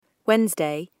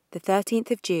Wednesday, the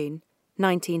 13th of June,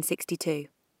 1962.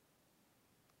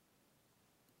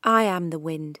 I am the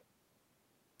wind.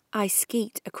 I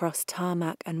skeet across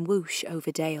tarmac and whoosh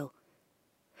over dale.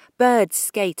 Birds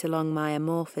skate along my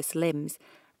amorphous limbs,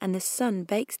 and the sun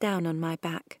bakes down on my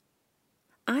back.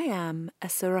 I am a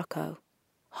sirocco,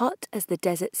 hot as the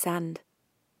desert sand.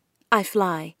 I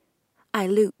fly, I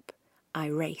loop, I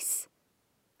race.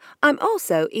 I'm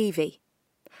also Evie,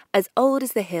 as old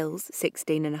as the hills,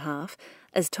 16.5,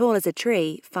 as tall as a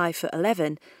tree,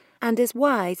 5'11", and as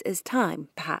wise as time,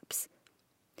 perhaps.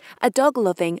 A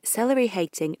dog-loving,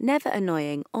 celery-hating, never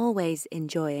annoying, always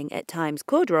enjoying, at times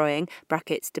corduroying,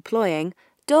 (deploying),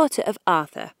 daughter of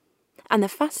Arthur, and the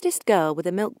fastest girl with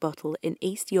a milk bottle in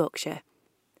East Yorkshire.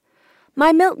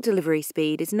 My milk delivery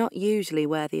speed is not usually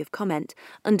worthy of comment.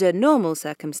 Under normal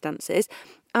circumstances,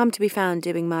 I'm to be found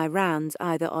doing my rounds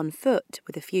either on foot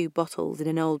with a few bottles in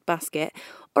an old basket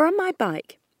or on my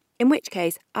bike, in which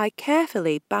case I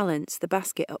carefully balance the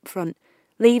basket up front,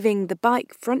 leaving the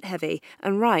bike front-heavy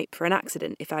and ripe for an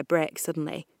accident if I brake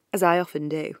suddenly, as I often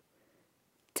do.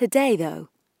 Today, though,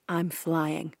 I'm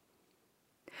flying.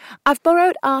 I've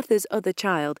borrowed Arthur's other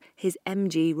child, his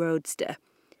MG Roadster.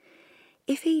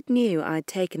 If he knew I'd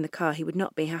taken the car, he would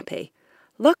not be happy.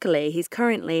 Luckily, he's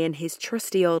currently in his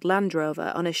trusty old Land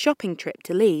Rover on a shopping trip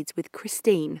to Leeds with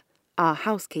Christine, our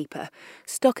housekeeper,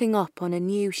 stocking up on a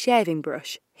new shaving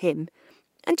brush, him,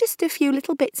 and just a few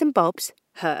little bits and bobs,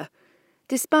 her.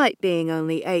 Despite being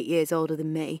only 8 years older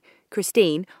than me,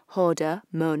 Christine, hoarder,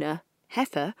 moaner,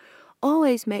 heifer,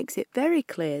 always makes it very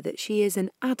clear that she is an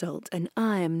adult and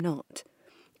I am not.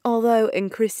 Although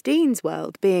in Christine's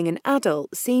world, being an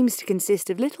adult seems to consist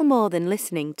of little more than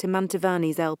listening to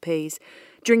Mantovani's LPs,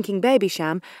 drinking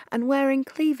Babycham, and wearing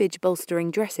cleavage-bolstering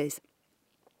dresses.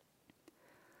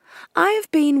 I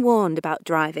have been warned about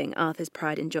driving Arthur's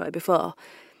pride and joy before.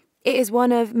 It is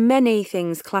one of many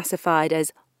things classified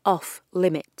as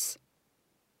off-limits.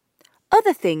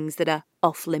 Other things that are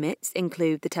off-limits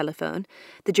include the telephone,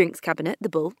 the drinks cabinet, the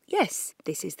bull, yes,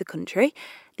 this is the country,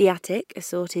 the attic,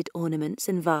 assorted ornaments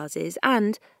and vases,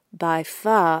 and, by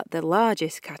far the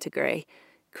largest category,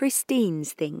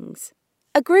 Christine's things.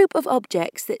 A group of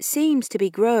objects that seems to be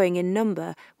growing in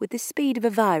number with the speed of a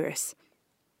virus.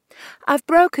 I've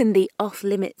broken the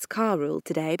off-limits car rule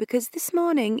today because this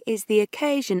morning is the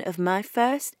occasion of my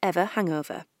first ever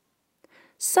hangover.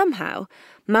 Somehow,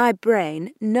 my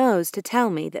brain knows to tell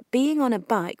me that being on a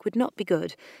bike would not be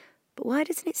good, but why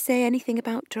doesn't it say anything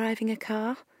about driving a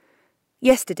car?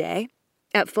 Yesterday,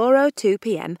 at 4:02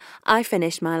 p.m, I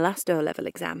finished my last O-level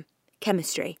exam,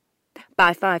 chemistry.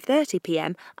 By 5:30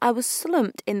 p.m, I was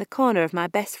slumped in the corner of my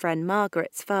best friend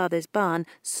Margaret's father's barn,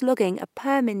 slugging a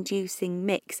perm-inducing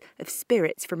mix of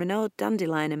spirits from an old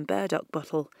dandelion and burdock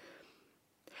bottle.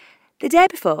 The day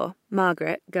before,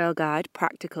 Margaret, girl guide,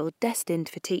 practical, destined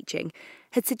for teaching,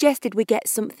 had suggested we get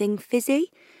something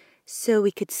fizzy so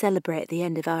we could celebrate the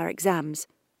end of our exams.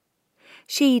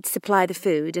 She'd supply the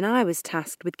food and I was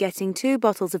tasked with getting 2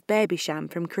 bottles of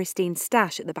Babycham from Christine's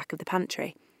stash at the back of the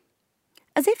pantry.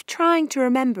 As if trying to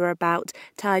remember about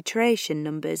titration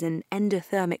numbers and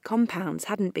endothermic compounds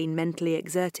hadn't been mentally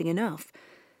exerting enough.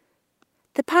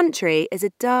 The pantry is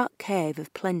a dark cave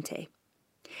of plenty.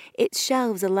 Its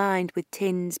shelves are lined with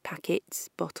tins, packets,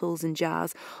 bottles and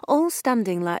jars, all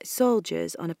standing like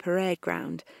soldiers on a parade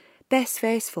ground, best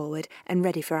face forward and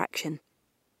ready for action.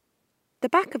 The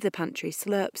back of the pantry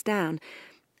slopes down,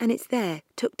 and it's there,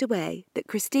 tucked away, that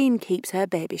Christine keeps her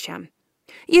Babycham.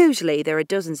 Usually there are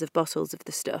dozens of bottles of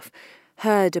the stuff,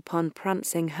 herd upon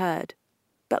prancing herd.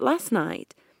 But last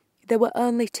night there were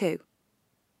only 2.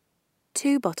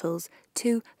 2 bottles,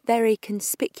 2 very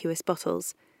conspicuous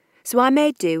bottles. So I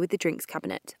made do with the drinks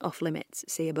cabinet, off limits,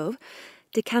 see above,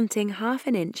 decanting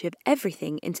 1/2 inch of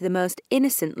everything into the most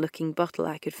innocent-looking bottle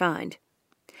I could find.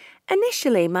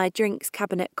 Initially, my drinks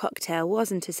cabinet cocktail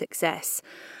wasn't a success.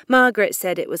 Margaret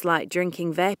said it was like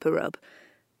drinking vapour rub,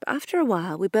 but after a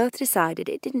while we both decided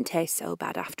it didn't taste so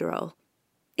bad after all.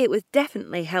 It was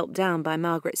definitely helped down by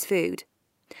Margaret's food.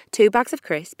 2 bags of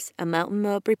crisps, a Melton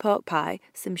Mowbray pork pie,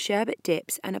 some sherbet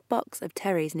dips and a box of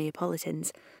Terry's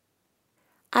Neapolitans.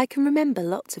 I can remember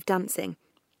lots of dancing,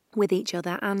 with each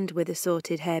other and with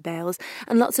assorted hay bales,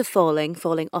 and lots of falling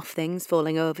off things,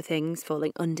 falling over things,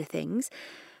 falling under things.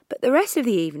 But the rest of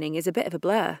the evening is a bit of a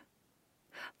blur.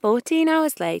 14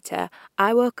 hours later,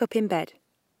 I woke up in bed.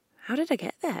 How did I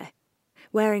get there?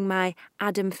 Wearing my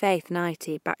Adam Faith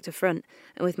nightie back to front,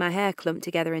 and with my hair clumped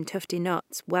together in tufty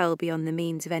knots well beyond the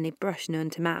means of any brush known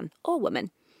to man or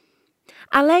woman.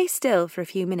 I lay still for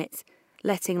a few minutes,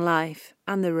 letting life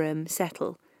and the room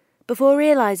settle, before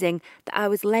realising that I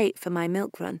was late for my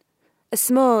milk run, a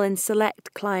small and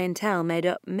select clientele made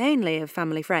up mainly of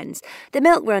family friends. The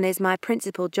milk run is my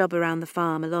principal job around the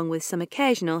farm, along with some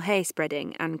occasional hay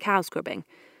spreading and cow scrubbing.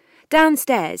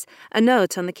 Downstairs, a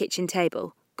note on the kitchen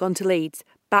table, "Gone to Leeds,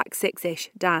 back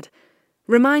 6-ish, Dad,"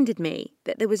 reminded me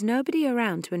that there was nobody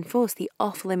around to enforce the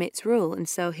off-limits rule, and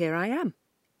so here I am,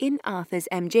 in Arthur's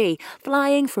MG,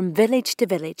 flying from village to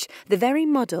village, the very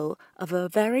model of a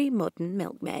very modern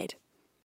milkmaid.